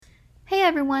Hey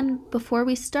everyone! Before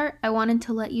we start, I wanted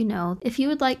to let you know if you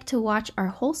would like to watch our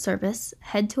whole service,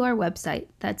 head to our website,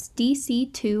 that's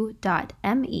dc2.me,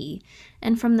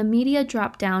 and from the media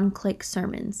drop-down, click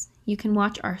Sermons. You can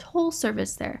watch our whole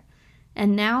service there.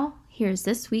 And now, here's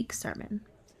this week's sermon.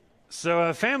 So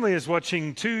our family is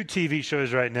watching two TV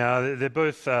shows right now. They're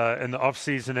both in the off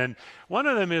season, and one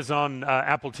of them is on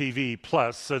Apple TV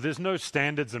Plus. So there's no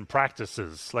standards and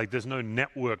practices, like there's no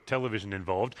network television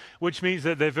involved, which means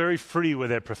that they're very free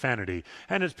with their profanity.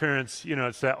 And as parents, you know,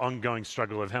 it's that ongoing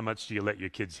struggle of how much do you let your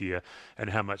kids hear and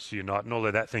how much do you not, and all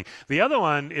of that thing. The other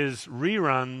one is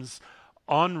reruns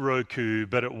on Roku,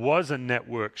 but it was a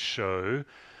network show.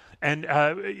 And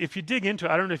if you dig into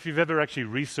it, I don't know if you've ever actually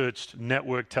researched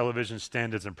network television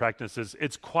standards and practices.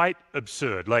 It's quite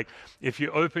absurd. Like if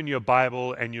you open your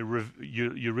Bible and you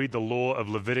read the law of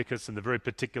Leviticus and the very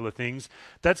particular things,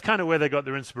 that's kind of where they got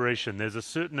their inspiration. There's a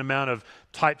certain amount of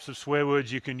types of swear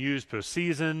words you can use per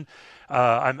season.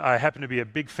 I happen to be a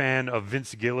big fan of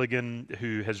Vince Gilligan,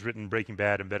 who has written Breaking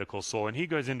Bad and Better Call Saul, and he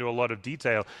goes into a lot of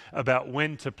detail about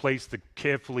when to place the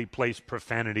carefully placed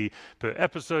profanity per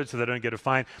episode so they don't get a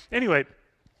fine. Anyway,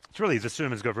 it's really, the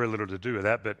sermon's got very little to do with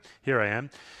that, but here I am.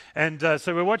 And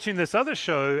so we're watching this other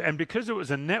show, and because it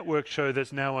was a network show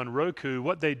that's now on Roku,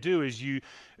 what they do is you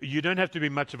don't have to be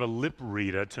much of a lip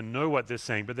reader to know what they're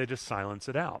saying, but they just silence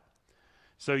it out.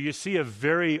 So you see a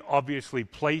very obviously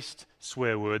placed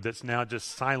swear word that's now just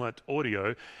silent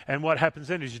audio, and what happens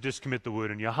then is you just commit the word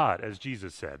in your heart, as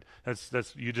Jesus said.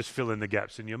 That's you just fill in the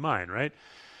gaps in your mind, right?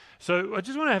 So I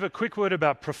just want to have a quick word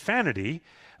about profanity,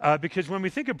 because when we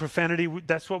think of profanity,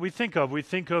 that's what we think of. We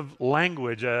think of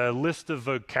language, a list of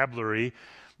vocabulary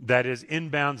that is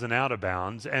inbounds and out of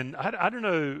bounds. And I don't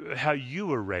know how you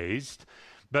were raised,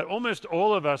 but almost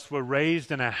all of us were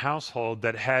raised in a household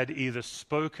that had either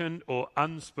spoken or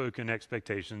unspoken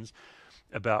expectations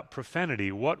about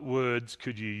profanity. What words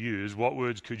could you use? What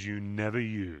words could you never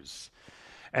use?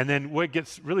 And then what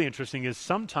gets really interesting is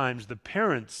sometimes the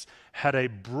parents had a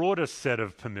broader set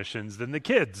of permissions than the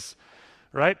kids,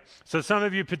 right? So some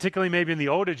of you, particularly maybe in the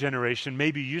older generation,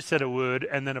 maybe you said a word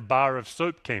and then a bar of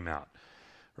soap came out.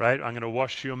 Right? I'm going to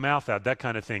wash your mouth out, that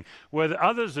kind of thing. Where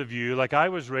others of you, like I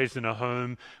was raised in a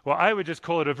home, well, I would just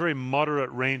call it a very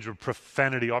moderate range of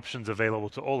profanity options available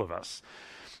to all of us.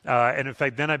 And in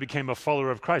fact, then I became a follower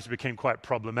of Christ. It became quite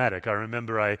problematic. I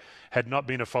remember I had not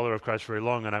been a follower of Christ very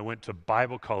long, and I went to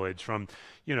Bible college from,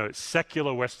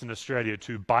 secular Western Australia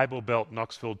to Bible Belt,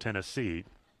 Knoxville, Tennessee,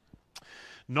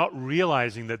 not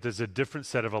realizing that there's a different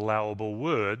set of allowable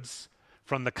words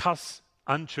from the cuss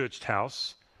unchurched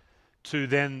house to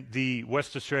then the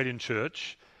West Australian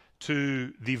church,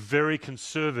 to the very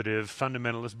conservative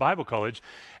fundamentalist Bible college.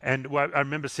 And I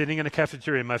remember sitting in a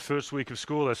cafeteria in my first week of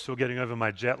school, I was still getting over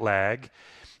my jet lag,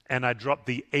 and I dropped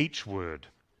the H word,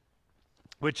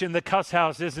 which in the cuss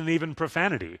house isn't even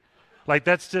profanity. Like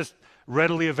that's just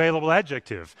readily available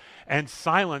adjective, and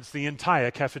silence the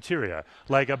entire cafeteria,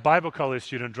 like a Bible college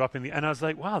student dropping the, and I was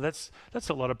like, wow, that's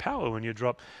a lot of power when you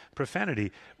drop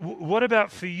profanity. What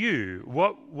about for you?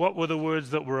 What were the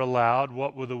words that were allowed?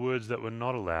 What were the words that were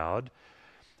not allowed?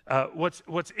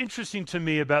 What's interesting to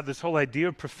me about this whole idea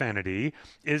of profanity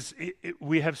is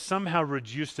we have somehow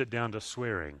reduced it down to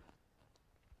swearing.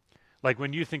 Like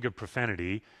when you think of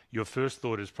profanity, your first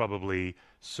thought is probably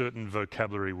certain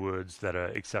vocabulary words that are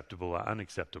acceptable or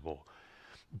unacceptable.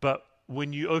 But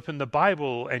when you open the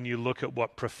Bible and you look at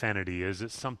what profanity is,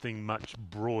 it's something much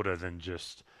broader than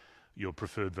just your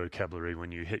preferred vocabulary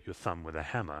when you hit your thumb with a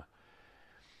hammer.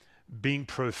 Being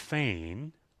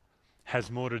profane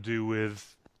has more to do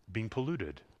with being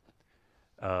polluted,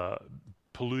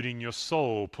 polluting your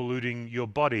soul, polluting your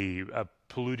body,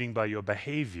 polluting by your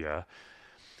behavior.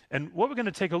 And what we're going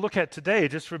to take a look at today,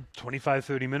 just for 25,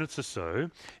 30 minutes or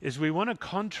so, is we want to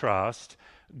contrast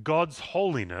God's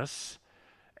holiness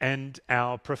and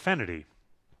our profanity.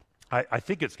 I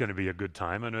think it's going to be a good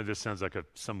time. I know this sounds like a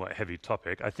somewhat heavy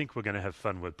topic. I think we're going to have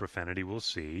fun with profanity. We'll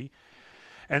see.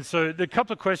 And so the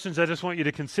couple of questions I just want you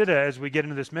to consider as we get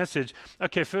into this message.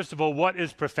 Okay, first of all, what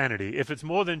is profanity? If it's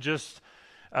more than just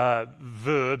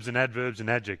verbs and adverbs and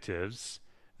adjectives,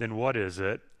 then what is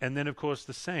it? And then, of course,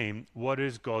 the same, what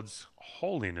is God's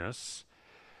holiness?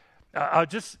 I'll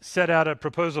just set out a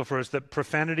proposal for us that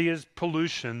profanity is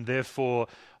pollution, therefore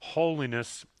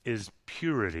holiness is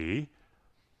purity.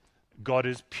 God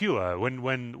is pure.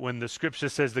 When the scripture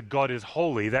says that God is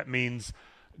holy, that means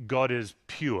God is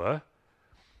pure.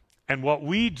 And what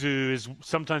we do is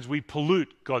sometimes we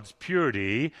pollute God's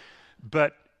purity,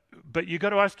 but you got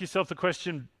to ask yourself the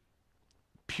question,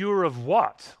 pure of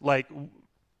what? Like,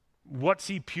 what's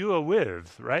he pure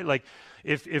with, right? Like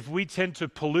if we tend to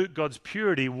pollute God's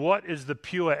purity, what is the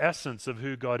pure essence of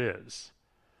who God is?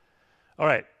 All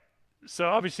right. So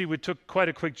obviously we took quite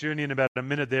a quick journey in about a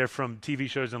minute there from TV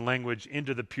shows and language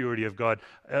into the purity of God.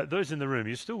 Those in the room,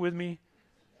 you still with me?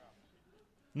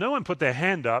 No one put their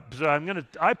hand up, so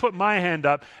I put my hand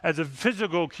up as a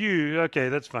physical cue. Okay,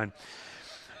 that's fine.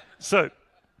 So,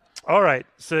 all right,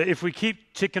 so if we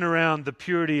keep ticking around the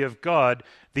purity of God,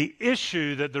 the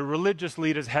issue that the religious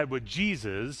leaders had with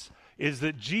Jesus is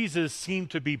that Jesus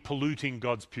seemed to be polluting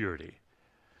God's purity.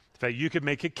 In fact, you could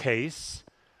make a case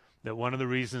that one of the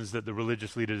reasons that the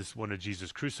religious leaders wanted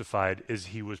Jesus crucified is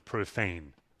he was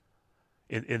profane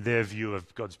in their view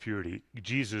of God's purity.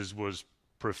 Jesus was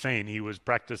profane. He was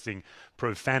practicing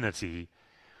profanity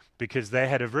because they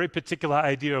had a very particular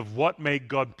idea of what made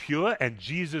God pure, and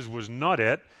Jesus was not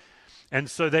it. And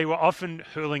so they were often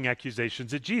hurling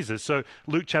accusations at Jesus. So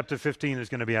Luke chapter 15 is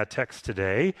going to be our text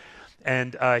today.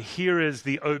 And here is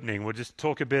the opening. We'll just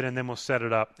talk a bit and then we'll set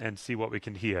it up and see what we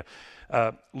can hear.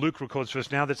 Luke records for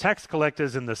us, now the tax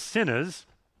collectors and the sinners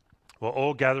were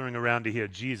all gathering around to hear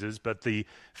Jesus, but the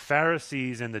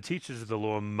Pharisees and the teachers of the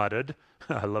law muttered.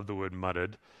 I love the word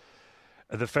muttered.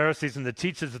 The Pharisees and the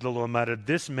teachers of the law muttered,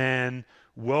 "This man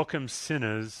welcomes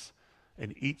sinners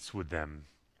and eats with them."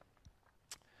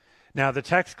 Now the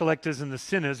tax collectors and the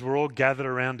sinners were all gathered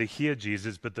around to hear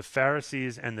Jesus, but the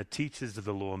Pharisees and the teachers of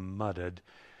the law muttered,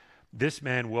 "This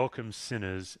man welcomes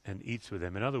sinners and eats with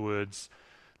them." In other words,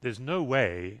 there's no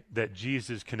way that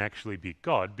Jesus can actually be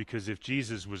God, because if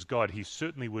Jesus was God, he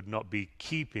certainly would not be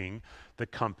keeping the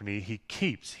company he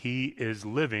keeps. He is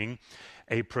living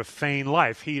a profane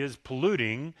life. He is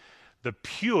polluting the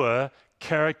pure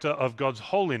character of God's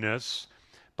holiness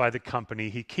by the company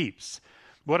he keeps.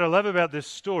 What I love about this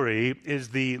story is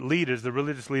the leaders, the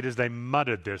religious leaders, they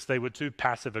muttered this. They were too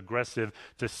passive-aggressive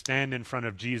to stand in front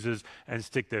of Jesus and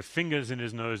stick their fingers in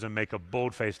his nose and make a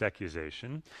bold-faced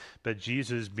accusation. But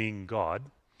Jesus, being God,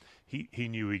 he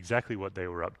knew exactly what they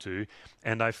were up to.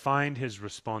 And I find his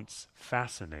response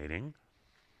fascinating.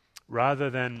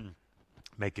 Rather than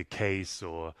make a case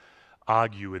or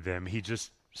argue with them, he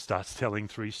just starts telling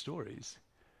three stories.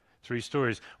 Three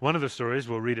stories. One of the stories,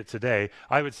 we'll read it today,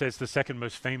 I would say it's the second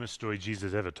most famous story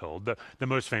Jesus ever told. The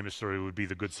most famous story would be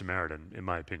the Good Samaritan, in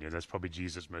my opinion. That's probably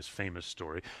Jesus' most famous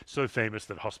story. So famous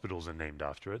that hospitals are named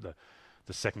after it.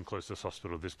 The second closest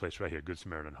hospital, this place right here, Good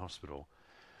Samaritan Hospital.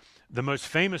 The most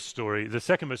famous story, the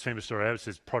second most famous story I would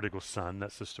say is Prodigal Son.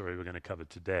 That's the story we're going to cover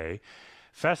today.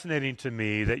 Fascinating to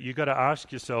me that you got to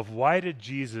ask yourself, why did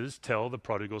Jesus tell the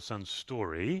Prodigal Son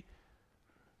story?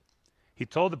 He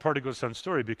told the prodigal son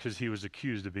story because he was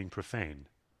accused of being profane.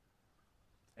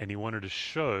 And he wanted to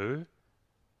show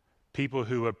people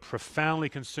who were profoundly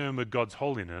concerned with God's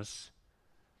holiness,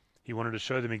 he wanted to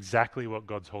show them exactly what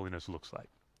God's holiness looks like.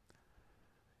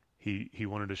 He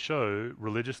wanted to show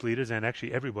religious leaders and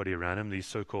actually everybody around him, these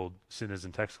so-called sinners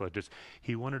and tax collectors,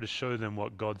 he wanted to show them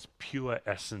what God's pure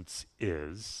essence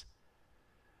is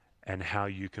and how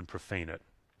you can profane it.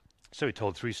 So he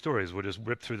told three stories. We'll just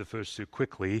rip through the first two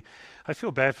quickly. I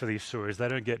feel bad for these stories. They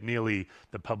don't get nearly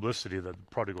the publicity that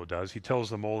the prodigal does. He tells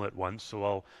them all at once, so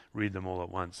I'll read them all at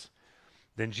once.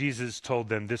 Then Jesus told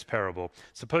them this parable.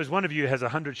 Suppose one of you has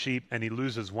 100 sheep and he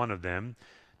loses one of them.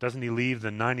 Doesn't he leave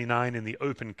the 99 in the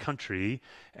open country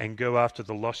and go after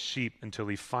the lost sheep until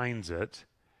he finds it?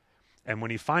 And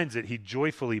when he finds it, he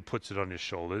joyfully puts it on his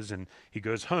shoulders and he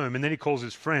goes home. And then he calls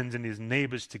his friends and his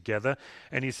neighbors together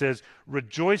and he says,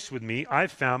 "Rejoice with me,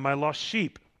 I've found my lost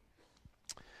sheep."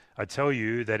 I tell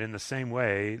you that in the same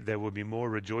way, there will be more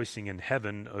rejoicing in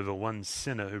heaven over one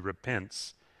sinner who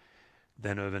repents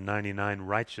than over 99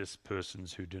 righteous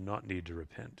persons who do not need to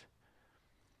repent.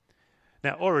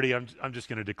 Now, already I'm just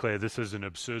going to declare this is an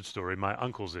absurd story. My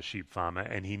uncle's a sheep farmer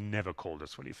and he never called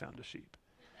us when he found a sheep.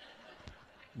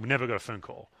 We never got a phone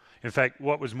call. In fact,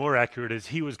 what was more accurate is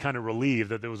he was kind of relieved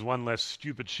that there was one less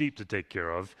stupid sheep to take care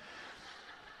of.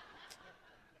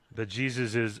 But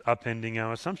Jesus is upending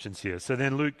our assumptions here. So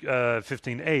then Luke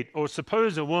 15:8, or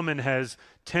suppose a woman has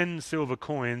 10 silver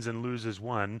coins and loses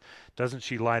one, doesn't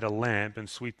she light a lamp and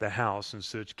sweep the house and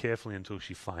search carefully until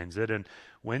she finds it? And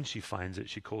when she finds it,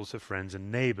 she calls her friends and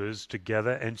neighbors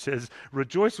together and says,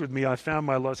 "Rejoice with me, I found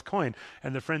my lost coin."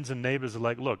 And the friends and neighbors are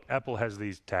like, "Look, Apple has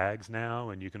these tags now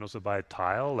and you can also buy a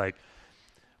tile. Like,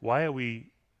 why are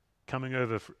we coming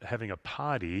over having a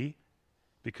party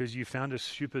because you found a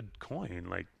stupid coin?"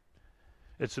 Like,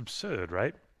 it's absurd,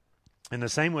 right? In the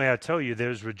same way, I tell you,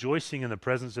 there's rejoicing in the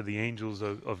presence of the angels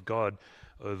of God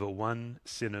over one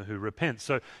sinner who repents.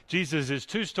 So Jesus is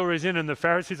 2 stories in, and the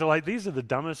Pharisees are like, these are the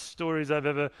dumbest stories I've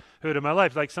ever heard in my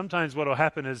life. Like sometimes what will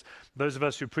happen is those of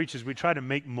us who preachers, we try to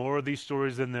make more of these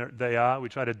stories than they are. We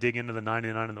try to dig into the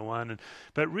 99 and the 1.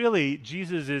 But really,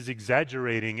 Jesus is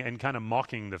exaggerating and kind of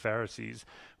mocking the Pharisees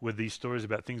with these stories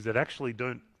about things that actually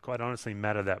don't, quite honestly,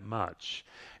 matter that much.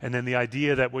 And then the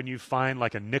idea that when you find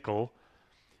like a nickel,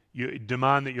 you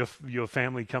demand that your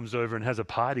family comes over and has a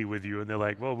party with you, and they're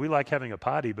like, well, we like having a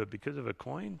party, but because of a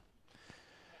coin?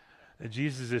 And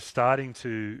Jesus is starting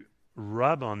to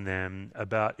rub on them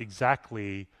about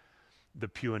exactly the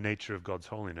pure nature of God's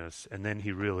holiness, and then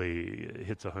he really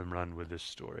hits a home run with this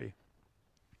story,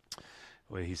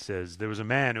 where he says, there was a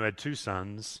man who had 2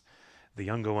 sons. The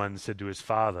younger one said to his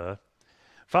father,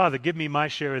 Father, give me my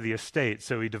share of the estate.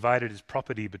 So he divided his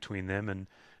property between them, and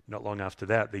not long after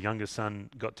that, the younger son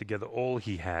got together all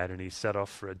he had, and he set off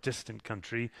for a distant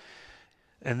country,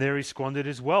 and there he squandered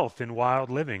his wealth in wild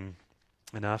living.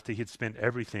 And after he had spent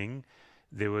everything,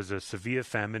 there was a severe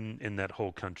famine in that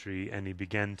whole country, and he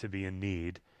began to be in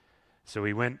need. So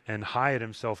he went and hired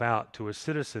himself out to a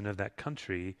citizen of that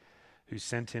country, who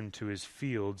sent him to his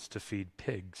fields to feed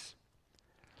pigs.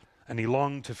 And he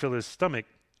longed to fill his stomach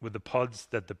with the pods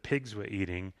that the pigs were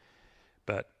eating,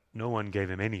 but no one gave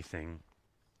him anything.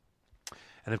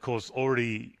 And of course,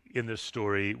 already in this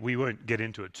story, we won't get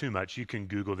into it too much. You can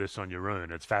Google this on your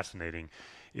own. It's fascinating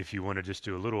if you want to just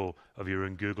do a little of your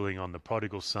own Googling on the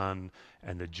prodigal son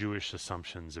and the Jewish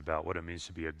assumptions about what it means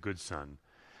to be a good son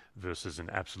versus an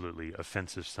absolutely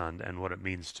offensive son, and what it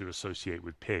means to associate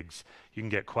with pigs. You can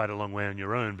get quite a long way on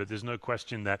your own, but there's no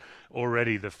question that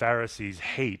already the Pharisees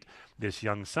hate this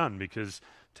young son, because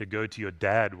to go to your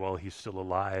dad while he's still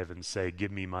alive and say,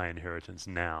 give me my inheritance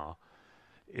now,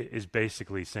 is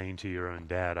basically saying to your own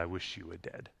dad, I wish you were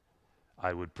dead.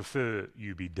 I would prefer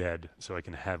you be dead so I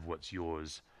can have what's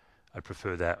yours. I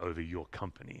prefer that over your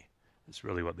company. It's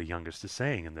really what the youngest is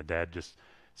saying, and the dad just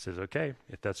says, okay,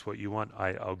 if that's what you want,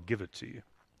 I'll give it to you.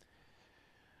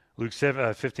 Luke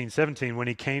 15:17, when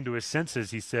he came to his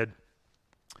senses, he said,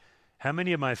 how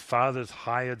many of my father's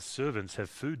hired servants have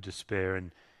food to spare,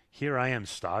 and here I am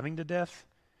starving to death?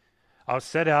 I'll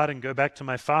set out and go back to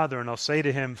my father, and I'll say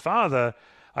to him, Father,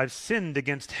 I've sinned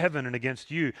against heaven and against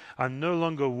you. I'm no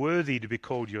longer worthy to be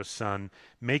called your son.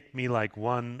 Make me like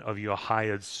one of your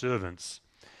hired servants.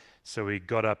 So he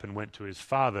got up and went to his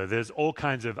father. There's all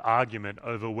kinds of argument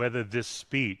over whether this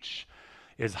speech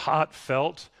is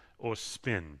heartfelt or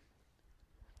spin.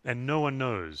 And no one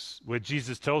knows. Where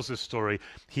Jesus tells this story,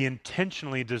 he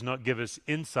intentionally does not give us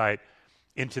insight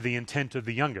into the intent of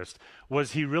the youngest.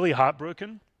 Was he really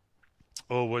heartbroken?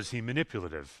 Or was he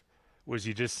manipulative? Was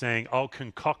he just saying, I'll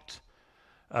concoct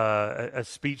a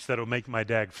speech that'll make my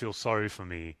dad feel sorry for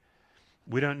me?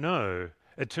 We don't know.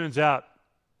 It turns out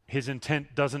his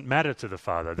intent doesn't matter to the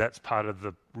father. That's part of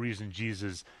the reason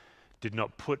Jesus did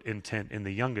not put intent in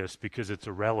the youngest, because it's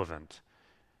irrelevant.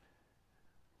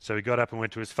 So he got up and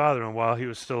went to his father, and while he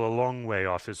was still a long way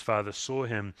off, his father saw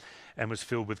him and was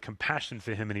filled with compassion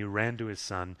for him, and he ran to his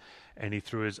son, and he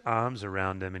threw his arms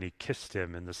around him, and he kissed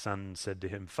him. And the son said to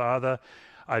him, Father,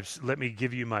 let me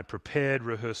give you my prepared,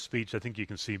 rehearsed speech. I think you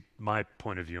can see my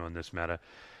point of view on this matter.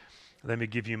 Let me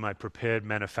give you my prepared,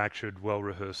 manufactured,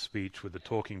 well-rehearsed speech with the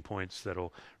talking points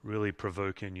that'll really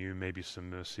provoke in you maybe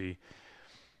some mercy.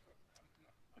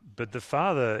 But the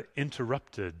father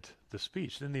interrupted the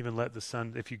speech, didn't even let the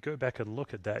son, if you go back and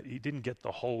look at that, he didn't get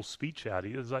the whole speech out.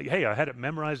 He was like, hey, I had it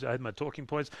memorized, I had my talking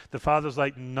points. The father's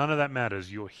like, none of that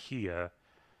matters, you're here.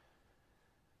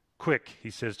 Quick, he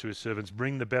says to his servants,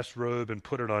 bring the best robe and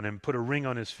put it on him, put a ring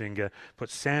on his finger, put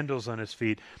sandals on his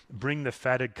feet, bring the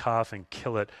fatted calf and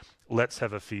kill it. Let's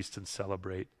have a feast and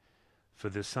celebrate. For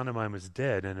this son of mine was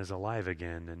dead and is alive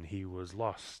again, and he was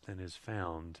lost and is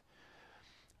found.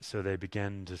 So they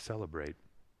began to celebrate.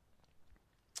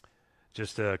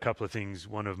 Just a couple of things.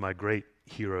 One of my great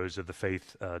heroes of the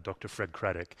faith, Dr. Fred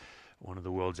Craddock, one of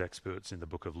the world's experts in the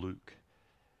book of Luke,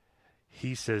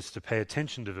 he says to pay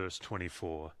attention to verse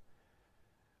 24,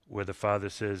 where the father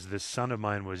says, this son of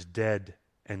mine was dead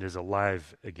and is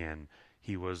alive again.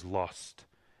 He was lost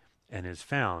and is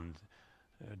found.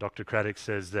 Dr. Craddock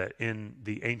says that in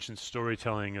the ancient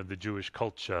storytelling of the Jewish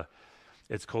culture,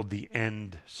 it's called the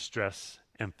end stress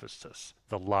emphasis.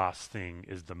 The last thing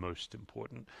is the most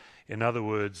important. In other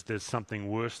words, there's something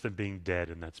worse than being dead,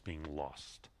 and that's being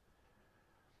lost.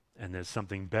 And there's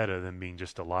something better than being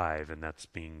just alive, and that's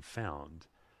being found.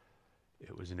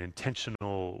 It was an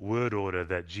intentional word order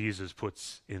that Jesus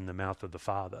puts in the mouth of the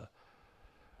Father,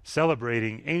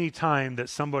 celebrating any time that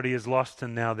somebody is lost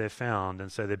and now they're found,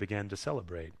 and so they began to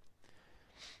celebrate.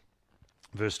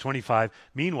 Verse 25,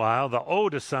 meanwhile, the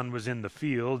older son was in the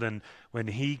field, and when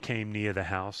he came near the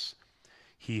house,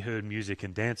 he heard music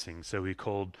and dancing. So he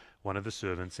called one of the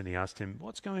servants, and he asked him,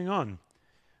 "What's going on?"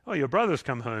 "Oh, your brother's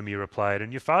come home," he replied,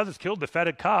 "and your father's killed the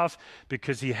fatted calf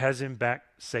because he has him back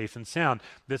safe and sound."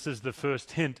 This is the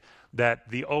first hint that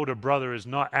the older brother is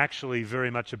not actually very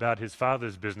much about his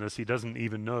father's business. He doesn't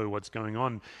even know what's going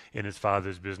on in his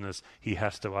father's business. He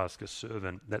has to ask a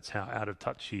servant. That's how out of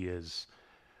touch he is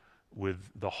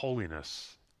with the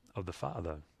holiness of the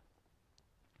Father.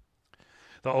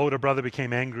 The older brother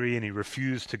became angry and he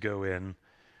refused to go in.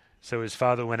 So his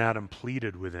father went out and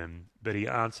pleaded with him. But he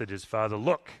answered his father,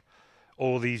 "Look,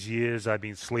 all these years I've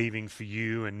been slaving for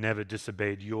you and never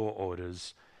disobeyed your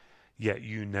orders. Yet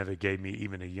you never gave me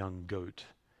even a young goat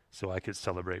so I could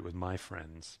celebrate with my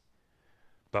friends.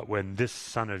 But when this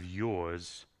son of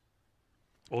yours,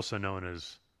 also known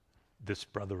as this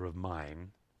brother of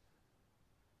mine,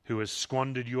 who has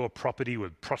squandered your property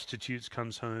with prostitutes,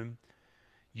 comes home,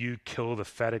 you kill the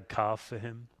fatted calf for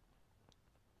him."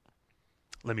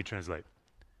 Let me translate.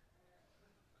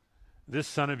 This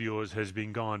son of yours has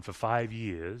been gone for 5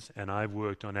 years, and I've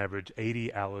worked on average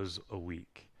 80 hours a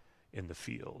week in the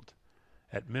field.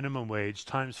 At minimum wage,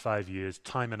 times 5 years,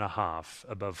 time and a half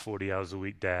above 40 hours a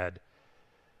week, Dad,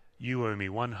 you owe me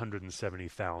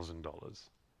 $170,000.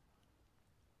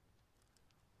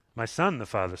 "My son," the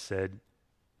father said,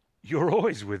 "you're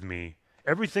always with me.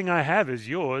 Everything I have is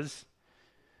yours.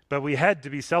 But we had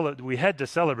to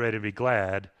celebrate and be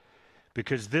glad,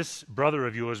 because this brother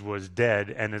of yours was dead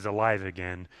and is alive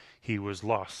again. He was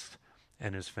lost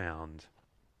and is found."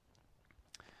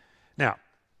 Now,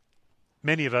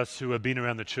 many of us who have been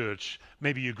around the church,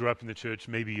 maybe you grew up in the church,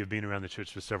 maybe you've been around the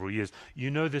church for several years,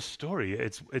 you know this story.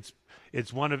 It's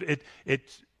one of it.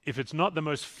 If it's not the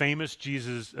most famous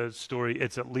Jesus story,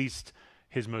 it's at least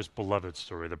his most beloved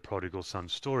story, the prodigal son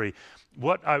story.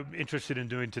 What I'm interested in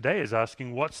doing today is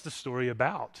asking, what's the story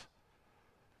about?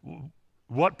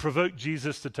 What provoked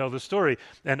Jesus to tell the story?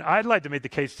 And I'd like to make the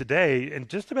case today, in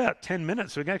just about 10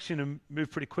 minutes, so we can actually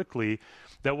move pretty quickly,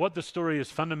 that what the story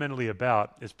is fundamentally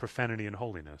about is profanity and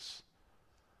holiness.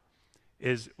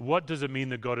 Is what does it mean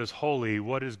that God is holy?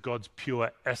 What is God's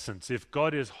pure essence? If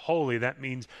God is holy, that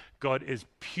means God is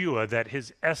pure, that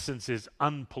his essence is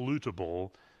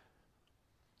unpollutable,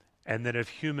 and that if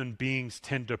human beings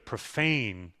tend to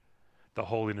profane the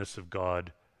holiness of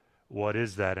God, what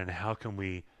is that, and how can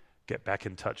we get back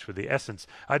in touch with the essence?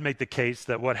 I'd make the case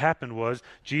that what happened was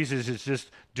Jesus is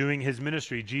just doing his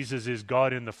ministry. Jesus is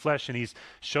God in the flesh, and he's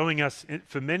showing us,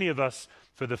 for many of us,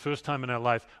 for the first time in our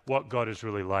life, what God is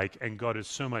really like, and God is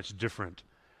so much different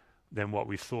than what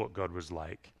we thought God was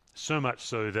like. So much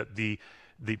so that the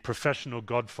professional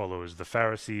God followers, the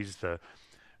Pharisees, the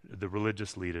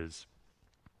religious leaders,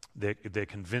 they're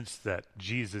convinced that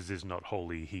Jesus is not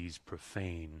holy, he's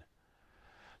profane.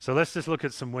 So let's just look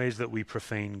at some ways that we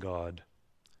profane God.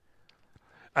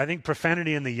 I think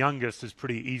profanity in the youngest is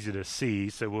pretty easy to see,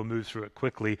 so we'll move through it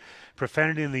quickly.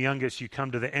 Profanity in the youngest, you come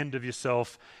to the end of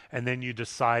yourself, and then you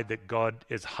decide that God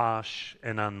is harsh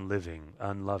and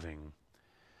unloving.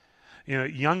 You know,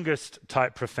 youngest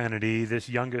type profanity, this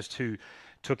youngest who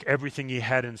took everything he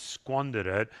had and squandered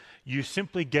it, you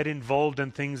simply get involved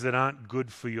in things that aren't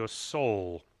good for your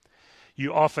soul.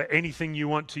 You offer anything you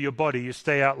want to your body. You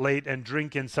stay out late and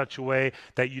drink in such a way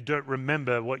that you don't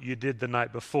remember what you did the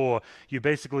night before. You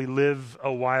basically live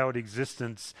a wild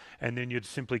existence, and then you're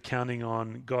simply counting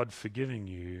on God forgiving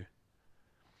you.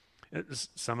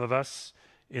 Some of us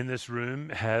in this room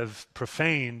have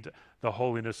profaned the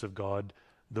holiness of God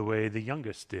the way the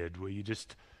youngest did, where you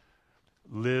just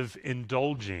live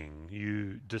indulging.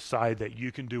 You decide that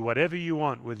you can do whatever you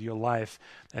want with your life,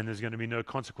 and there's going to be no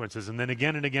consequences. And then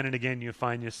again and again and again, you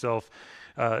find yourself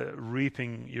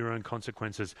reaping your own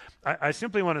consequences. I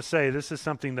simply want to say this is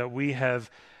something that we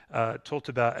have talked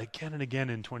about again and again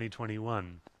in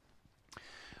 2021.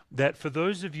 That for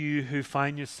those of you who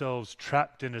find yourselves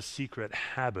trapped in a secret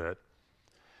habit,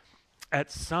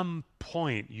 at some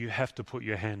point you have to put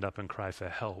your hand up and cry for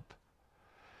help,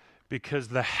 because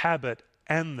the habit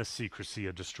and the secrecy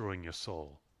are destroying your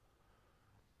soul.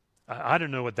 I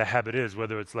don't know what the habit is,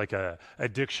 whether it's like a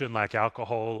addiction like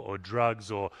alcohol or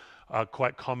drugs, or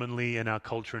quite commonly in our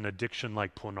culture an addiction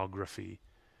like pornography.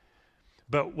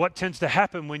 But what tends to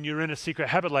happen when you're in a secret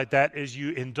habit like that is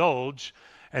you indulge,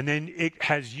 and then it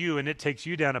has you, and it takes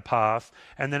you down a path,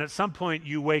 and then at some point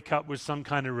you wake up with some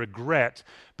kind of regret,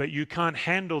 but you can't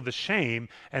handle the shame,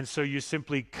 and so you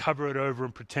simply cover it over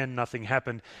and pretend nothing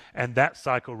happened, and that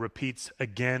cycle repeats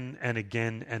again and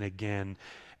again and again,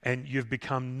 and you've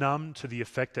become numb to the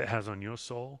effect it has on your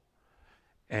soul,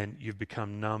 and you've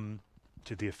become numb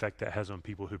to the effect that has on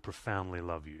people who profoundly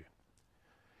love you.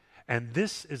 And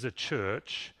this is a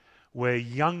church where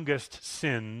youngest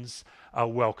sins are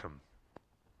welcome.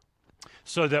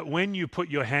 So that when you put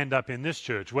your hand up in this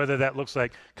church, whether that looks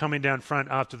like coming down front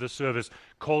after the service,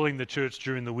 calling the church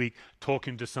during the week,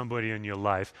 talking to somebody in your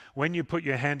life, when you put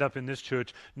your hand up in this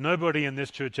church, nobody in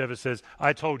this church ever says,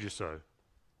 "I told you so."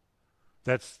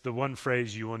 That's the one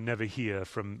phrase you will never hear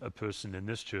from a person in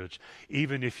this church,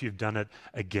 even if you've done it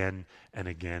again and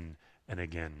again and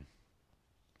again.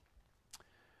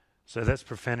 So that's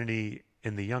profanity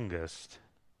in the youngest.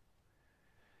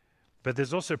 But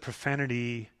there's also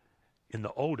profanity in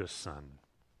the oldest son,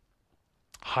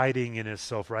 hiding in his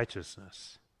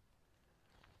self-righteousness.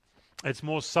 It's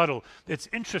more subtle. It's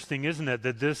interesting, isn't it,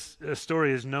 that this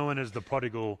story is known as the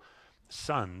prodigal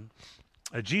son.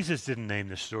 Jesus didn't name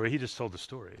this story. He just told the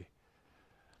story.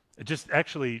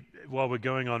 Actually, while we're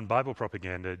going on Bible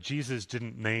propaganda, Jesus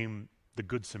didn't name the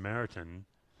Good Samaritan.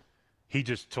 He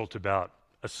just talked about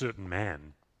a certain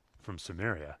man from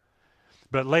Samaria.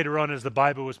 But later on, as the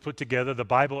Bible was put together, the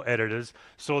Bible editors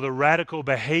saw the radical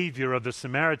behavior of the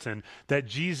Samaritan that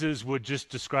Jesus would just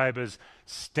describe as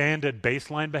standard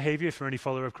baseline behavior for any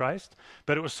follower of Christ.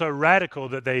 But it was so radical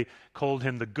that they called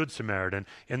him the Good Samaritan.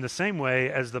 In the same way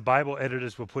as the Bible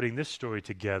editors were putting this story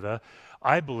together,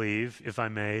 I believe, if I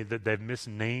may, that they've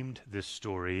misnamed this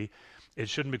story. It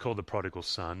shouldn't be called the prodigal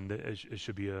son. It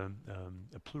should be a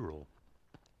plural.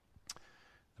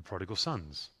 The prodigal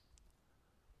sons.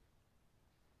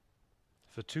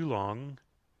 For too long,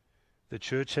 the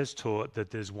church has taught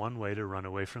that there's one way to run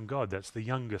away from God. That's the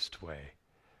youngest way.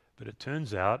 But it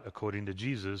turns out, according to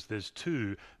Jesus, there's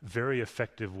two very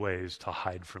effective ways to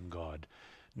hide from God.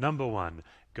 Number one,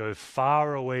 go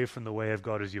far away from the way of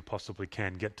God as you possibly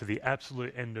can. Get to the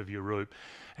absolute end of your rope.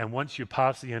 And once you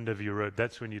pass the end of your rope,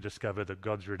 that's when you discover that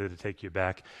God's ready to take you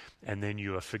back. And then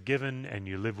you are forgiven and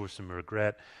you live with some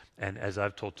regret. And as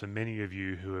I've talked to many of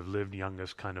you who have lived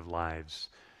youngest kind of lives,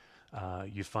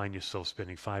 you find yourself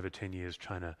spending 5 or 10 years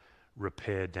trying to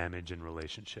repair damage in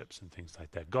relationships and things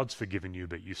like that. God's forgiven you,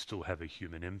 but you still have a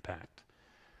human impact.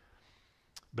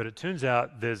 But it turns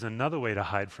out there's another way to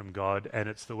hide from God, and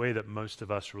it's the way that most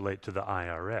of us relate to the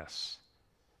IRS.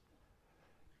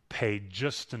 Pay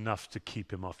just enough to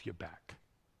keep him off your back.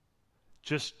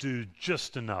 Just do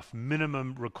just enough,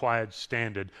 minimum required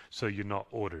standard, so you're not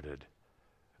audited.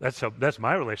 That's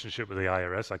my relationship with the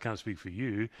IRS. I can't speak for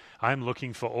you. I'm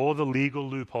looking for all the legal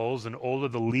loopholes and all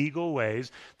of the legal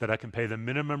ways that I can pay the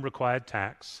minimum required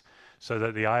tax so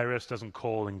that the IRS doesn't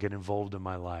call and get involved in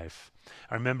my life.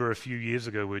 I remember a few years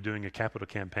ago we were doing a capital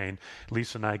campaign.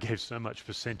 Lisa and I gave so much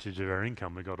percentage of our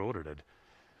income we got audited.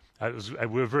 We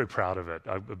were very proud of it,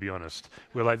 I'll be honest.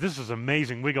 We're like, this is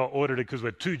amazing. We got audited because we're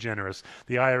too generous.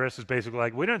 The IRS is basically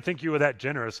like, we don't think you were that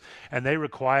generous. And they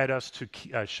required us to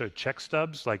show check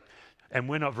stubs, and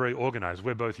we're not very organized.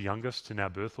 We're both youngest in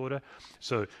our birth order.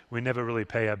 So we never really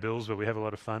pay our bills, but we have a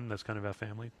lot of fun. That's kind of our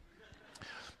family.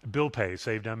 Bill pay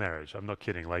saved our marriage. I'm not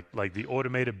kidding. Like the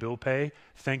automated bill pay,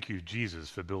 thank you,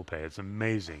 Jesus, for bill pay. It's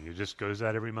amazing. It just goes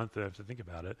out every month. I have to think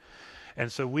about it. And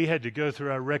so we had to go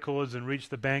through our records and reach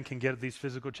the bank and get these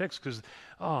physical checks because,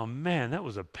 oh man, that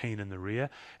was a pain in the rear.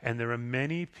 And there are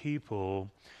many people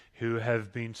who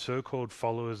have been so-called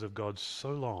followers of God so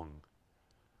long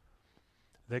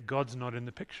that God's not in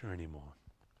the picture anymore.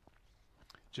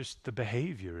 Just the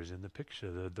behavior is in the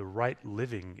picture. The right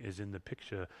living is in the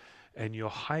picture. And you're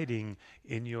hiding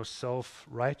in your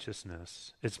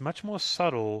self-righteousness. It's much more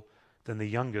subtle than the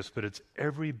youngest, but it's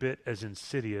every bit as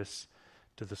insidious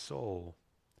to the soul.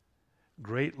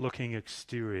 Great-looking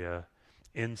exterior,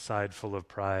 inside full of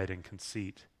pride and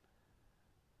conceit.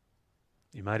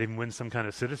 You might even win some kind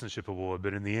of citizenship award,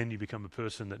 but in the end you become a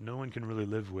person that no one can really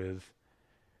live with.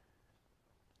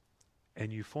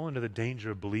 And you fall into the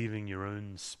danger of believing your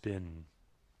own spin.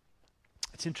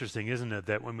 It's interesting, isn't it,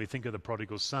 that when we think of the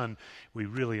prodigal son, we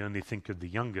really only think of the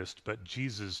youngest, but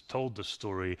Jesus told the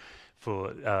story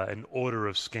for an order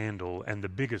of scandal, and the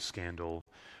biggest scandal,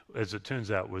 as it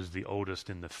turns out, was the oldest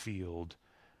in the field.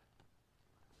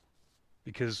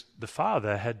 Because the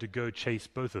father had to go chase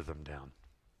both of them down.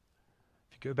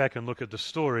 If you go back and look at the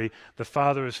story, the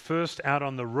father is first out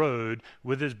on the road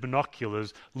with his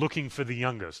binoculars looking for the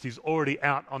youngest. He's already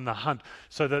out on the hunt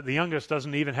so that the youngest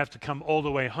doesn't even have to come all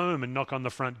the way home and knock on the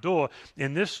front door.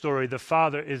 In this story, the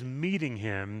father is meeting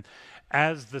him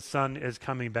as the son is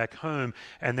coming back home,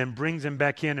 and then brings him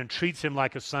back in and treats him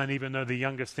like a son, even though the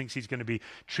youngest thinks he's going to be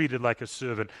treated like a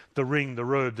servant. The ring, the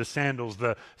robe, the sandals,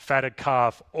 the fatted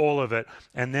calf, all of it.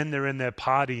 And then they're in there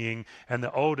partying, and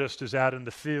the oldest is out in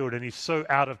the field, and he's so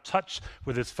out of touch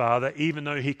with his father, even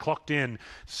though he clocked in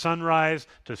sunrise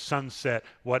to sunset,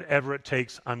 whatever it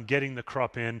takes, I'm getting the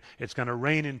crop in. It's going to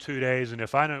rain in 2 days, and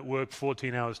if I don't work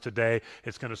 14 hours today,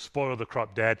 it's going to spoil the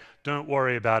crop, Dad. Don't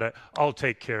worry about it. I'll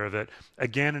take care of it.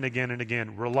 Again and again and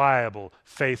again, reliable,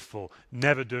 faithful,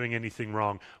 never doing anything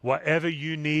wrong. Whatever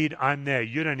you need, I'm there.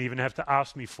 You don't even have to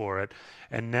ask me for it.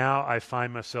 And now I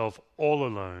find myself all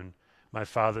alone. My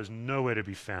father's nowhere to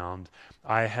be found.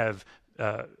 I have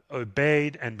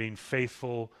obeyed and been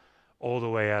faithful all the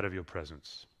way out of your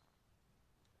presence.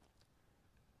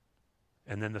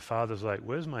 And then the father's like,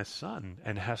 where's my son?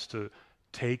 And has to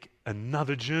take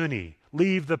another journey,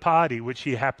 leave the party, which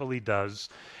he happily does.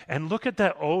 And look at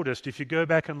that oldest. If you go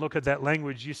back and look at that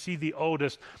language, you see the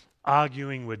oldest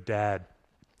arguing with dad.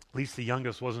 At least the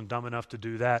youngest wasn't dumb enough to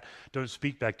do that. Don't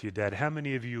speak back to your dad. How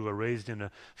many of you were raised in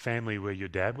a family where your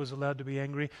dad was allowed to be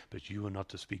angry, but you were not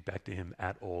to speak back to him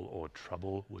at all, or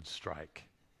trouble would strike?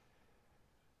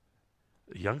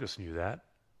 The youngest knew that.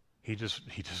 He just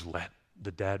let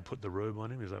the dad put the robe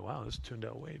on him. He's like, wow, this turned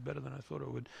out way better than I thought it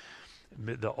would.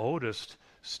 The oldest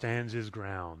stands his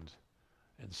ground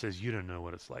and says, you don't know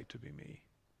what it's like to be me.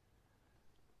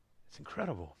 It's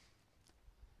incredible.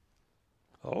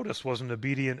 The oldest wasn't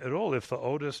obedient at all. If the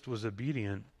oldest was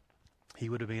obedient, he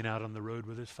would have been out on the road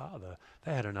with his father.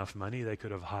 They had enough money. They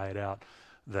could have hired out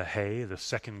the hay, the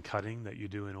second cutting that you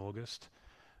do in August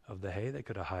of the hay. They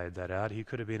could have hired that out. He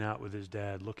could have been out with his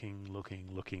dad looking,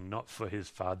 not for his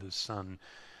father's son,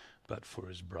 but for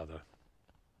his brother.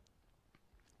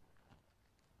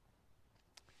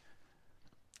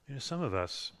 You know, some of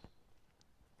us,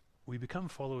 we become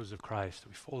followers of Christ.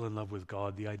 We fall in love with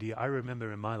God. The idea, I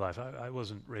remember in my life, I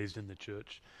wasn't raised in the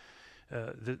church.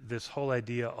 This whole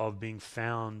idea of being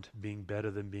found, being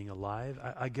better than being alive,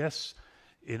 I guess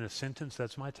in a sentence,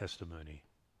 that's my testimony.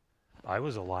 I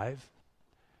was alive,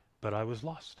 but I was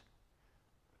lost.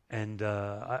 And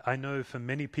I know for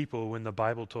many people, when the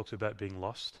Bible talks about being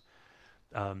lost,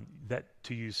 that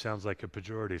to you sounds like a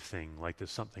pejorative thing, like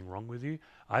there's something wrong with you.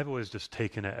 I've always just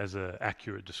taken it as an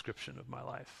accurate description of my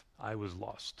life. I was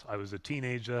lost. I was a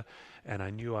teenager, and I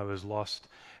knew I was lost.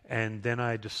 And then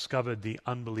I discovered the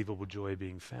unbelievable joy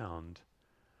being found.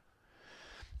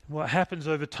 What happens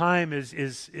over time is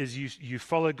you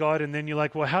follow God, and then you're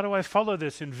like, well, how do I follow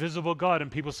this invisible God?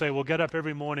 And people say, well, get up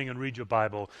every morning and read your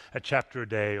Bible a chapter a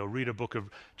day, or read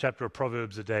chapter of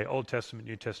Proverbs a day, Old Testament,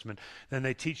 New Testament. Then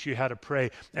they teach you how to pray.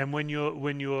 And when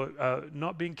you're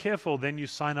not being careful, then you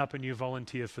sign up and you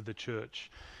volunteer for the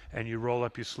church. And you roll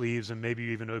up your sleeves, and maybe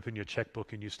you even open your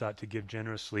checkbook and you start to give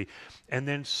generously. And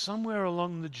then somewhere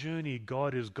along the journey,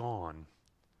 God is gone.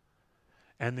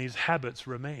 And these habits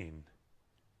remain.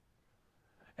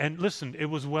 And listen, it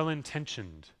was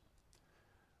well-intentioned.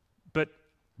 But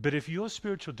if your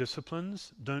spiritual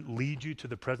disciplines don't lead you to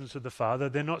the presence of the Father,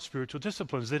 they're not spiritual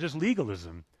disciplines. They're just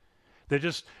legalism. They're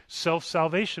just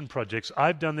self-salvation projects.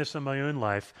 I've done this in my own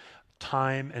life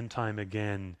time and time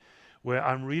again, where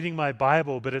I'm reading my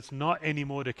Bible, but it's not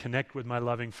anymore to connect with my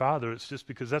loving Father. It's just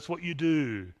because that's what you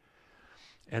do.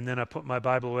 And then I put my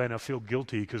Bible away and I feel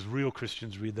guilty because real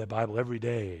Christians read their Bible every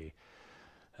day.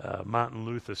 Martin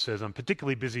Luther says, I'm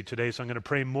particularly busy today, so I'm going to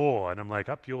pray more. And I'm like,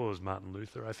 up yours, Martin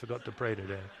Luther. I forgot to pray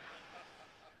today.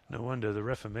 No wonder, the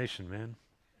Reformation, man.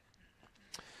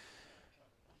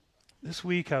 This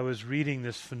week I was reading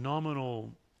this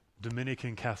phenomenal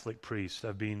Dominican Catholic priest.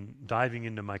 I've been diving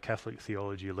into my Catholic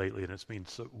theology lately, and it's been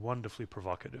so wonderfully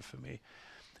provocative for me.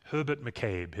 Herbert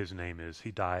McCabe, his name is.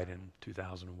 He died in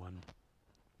 2001.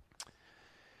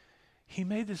 He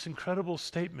made this incredible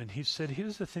statement. He said,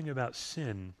 here's the thing about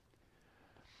sin.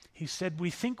 He said, we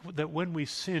think that when we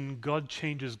sin, God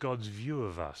changes God's view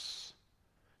of us.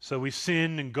 So we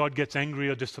sin and God gets angry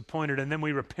or disappointed, and then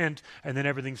we repent and then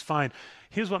everything's fine.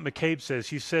 Here's what McCabe says.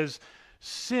 He says,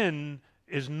 sin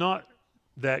is not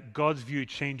that God's view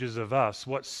changes of us.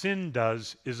 What sin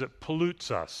does is it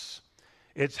pollutes us.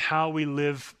 It's how we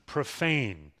live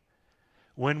profane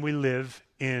when we live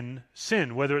in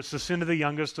sin, whether it's the sin of the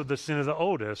youngest or the sin of the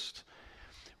oldest.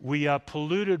 We are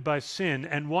polluted by sin.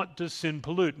 And what does sin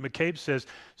pollute? McCabe says,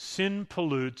 sin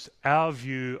pollutes our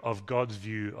view of God's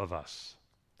view of us.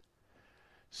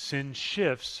 Sin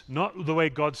shifts, not the way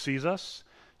God sees us,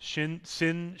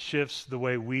 sin shifts the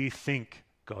way we think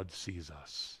God sees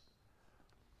us.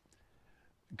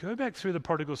 Go back through the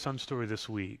prodigal son story this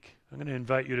week. I'm going to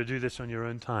invite you to do this on your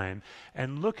own time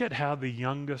and look at how the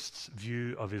youngest's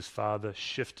view of his father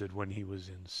shifted when he was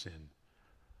in sin.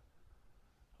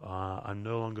 I'm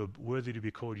no longer worthy to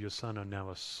be called your son, I'm now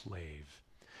a slave.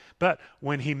 But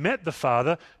when he met the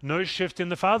father, no shift in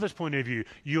the father's point of view.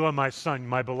 You are my son,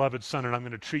 my beloved son, and I'm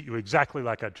going to treat you exactly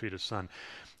like I treat a son.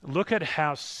 Look at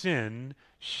how sin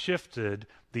shifted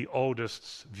the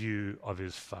oldest's view of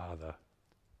his father.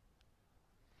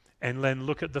 And then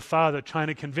look at the father trying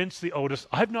to convince the oldest,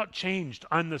 I've not changed.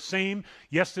 I'm the same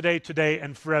yesterday, today,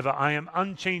 and forever. I am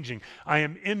unchanging. I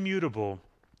am immutable.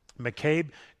 McCabe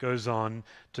goes on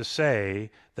to say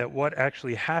that what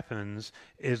actually happens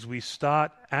is we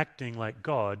start acting like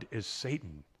God is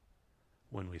Satan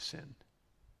when we sin.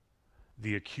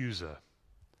 The accuser,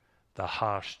 the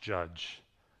harsh judge,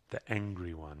 the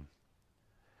angry one.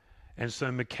 And so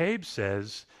McCabe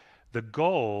says the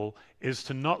goal is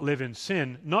to not live in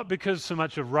sin, not because so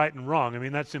much of right and wrong. I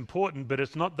mean, that's important, but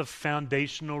it's not the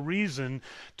foundational reason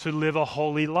to live a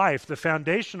holy life. The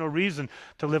foundational reason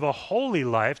to live a holy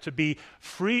life, to be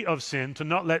free of sin, to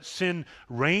not let sin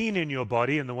reign in your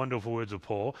body, in the wonderful words of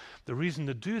Paul, the reason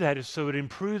to do that is so it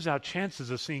improves our chances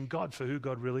of seeing God for who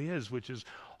God really is, which is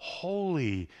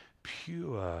holy,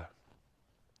 pure.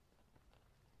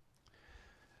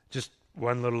 Just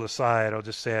one little aside, I'll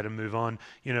just say it and move on.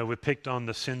 You know, we've picked on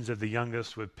the sins of the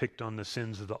youngest, we've picked on the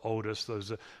sins of the oldest.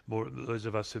 Those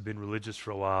of us who've been religious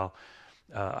for a while.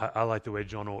 I like the way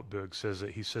John Ortberg says it.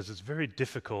 He says it's very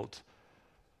difficult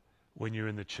when you're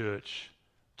in the church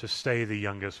to stay the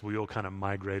youngest. We all kind of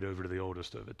migrate over to the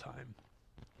oldest over time.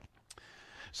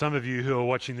 Some of you who are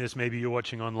watching this, maybe you're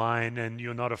watching online and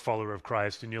you're not a follower of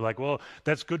Christ, and you're like, well,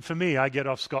 that's good for me. I get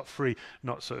off scot-free.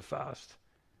 Not so fast.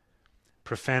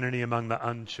 Profanity among the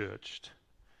unchurched.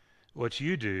 What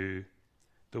you do,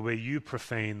 the way you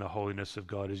profane the holiness of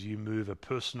God, is you move a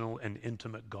personal and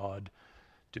intimate God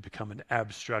to become an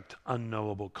abstract,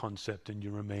 unknowable concept, and you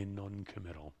remain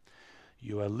non-committal.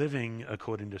 You are living,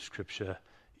 according to Scripture,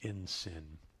 in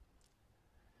sin.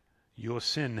 Your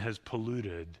sin has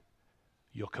polluted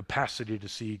your capacity to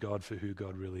see God for who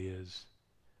God really is.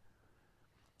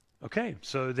 Okay,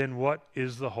 so then what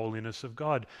is the holiness of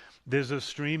God? There's a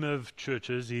stream of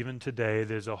churches, even today,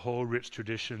 there's a whole rich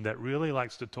tradition that really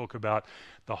likes to talk about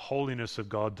the holiness of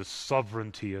God, the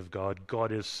sovereignty of God.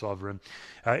 God is sovereign.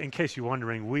 In case you're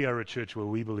wondering, we are a church where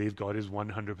we believe God is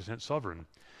 100% sovereign.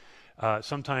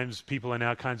 Sometimes people in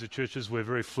our kinds of churches, we're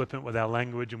very flippant with our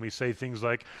language and we say things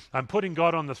like, I'm putting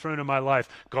God on the throne of my life.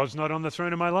 God's not on the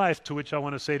throne of my life. To which I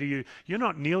want to say to you, you're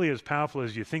not nearly as powerful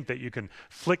as you think that you can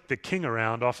flick the king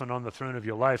around off and on the throne of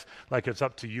your life like it's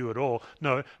up to you at all.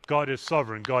 No, God is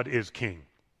sovereign. God is king.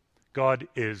 God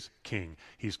is king.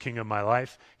 He's king of my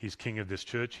life. He's king of this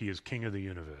church. He is king of the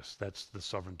universe. That's the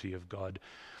sovereignty of God.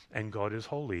 And God is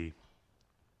holy.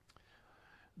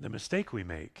 The mistake we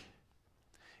make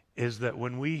is that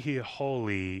when we hear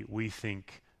holy, we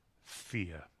think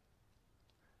fear,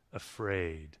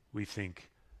 afraid. We think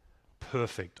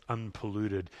perfect,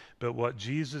 unpolluted. But what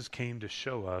Jesus came to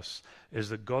show us is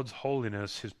that God's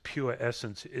holiness, his pure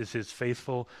essence, is his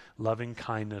faithful, loving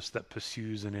kindness that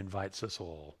pursues and invites us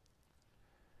all.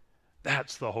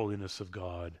 That's the holiness of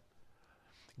God.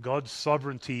 God's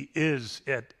sovereignty is,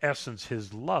 at essence,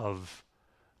 his love,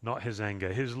 not his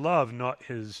anger. His love, not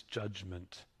his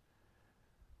judgment.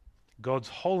 God's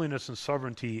holiness and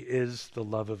sovereignty is the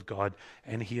love of God,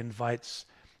 and he invites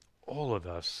all of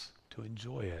us to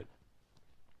enjoy it.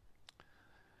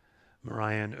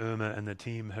 Mariah and Irma and the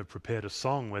team have prepared a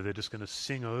song where they're just going to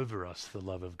sing over us the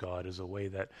love of God as a way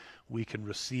that we can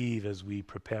receive as we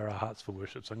prepare our hearts for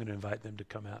worship. So I'm going to invite them to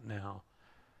come out now.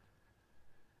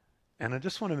 And I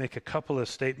just want to make a couple of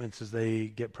statements as they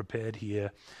get prepared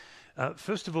here.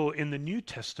 First of all, in the New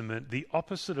Testament, the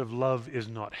opposite of love is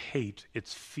not hate,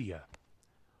 it's fear.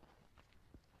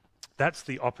 That's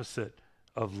the opposite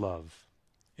of love.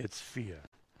 It's fear.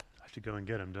 I have to go and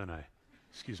get him, don't I?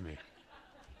 Excuse me.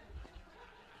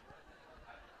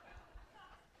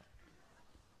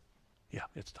 Yeah,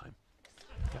 it's time.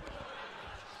 Yep.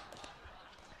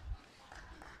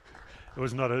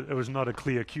 It was not a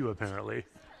clear cue, apparently.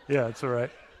 Yeah, it's all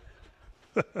right.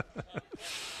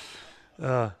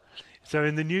 So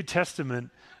in the New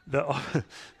Testament, man,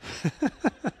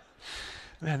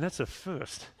 that's a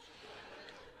first.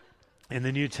 In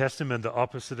the New Testament, the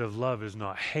opposite of love is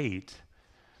not hate,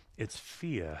 it's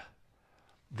fear.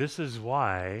 This is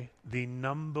why the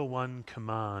number one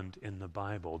command in the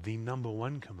Bible, the number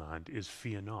one command is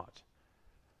fear not.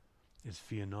 Is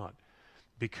fear not.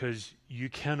 Because you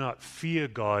cannot fear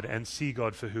God and see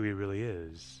God for who he really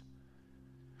is.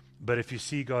 But if you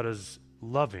see God as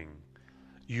loving.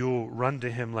 You'll run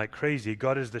to him like crazy.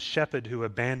 God is the shepherd who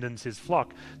abandons his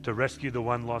flock to rescue the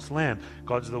one lost lamb.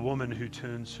 God's the woman who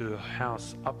turns her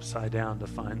house upside down to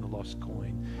find the lost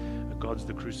coin. God's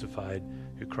the crucified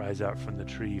who cries out from the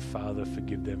tree, Father,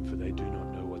 forgive them, for they do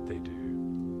not know what they do.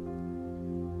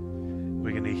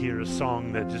 We're going to hear a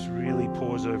song that just really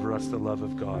pours over us the love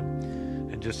of God.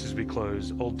 And just as we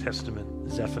close, Old Testament,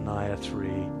 Zephaniah 3.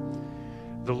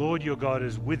 The Lord your God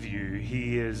is with you.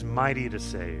 He is mighty to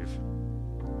save.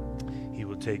 He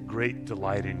will take great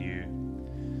delight in you.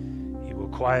 He will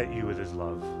quiet you with his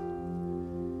love.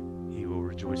 He will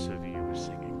rejoice over you with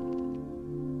singing.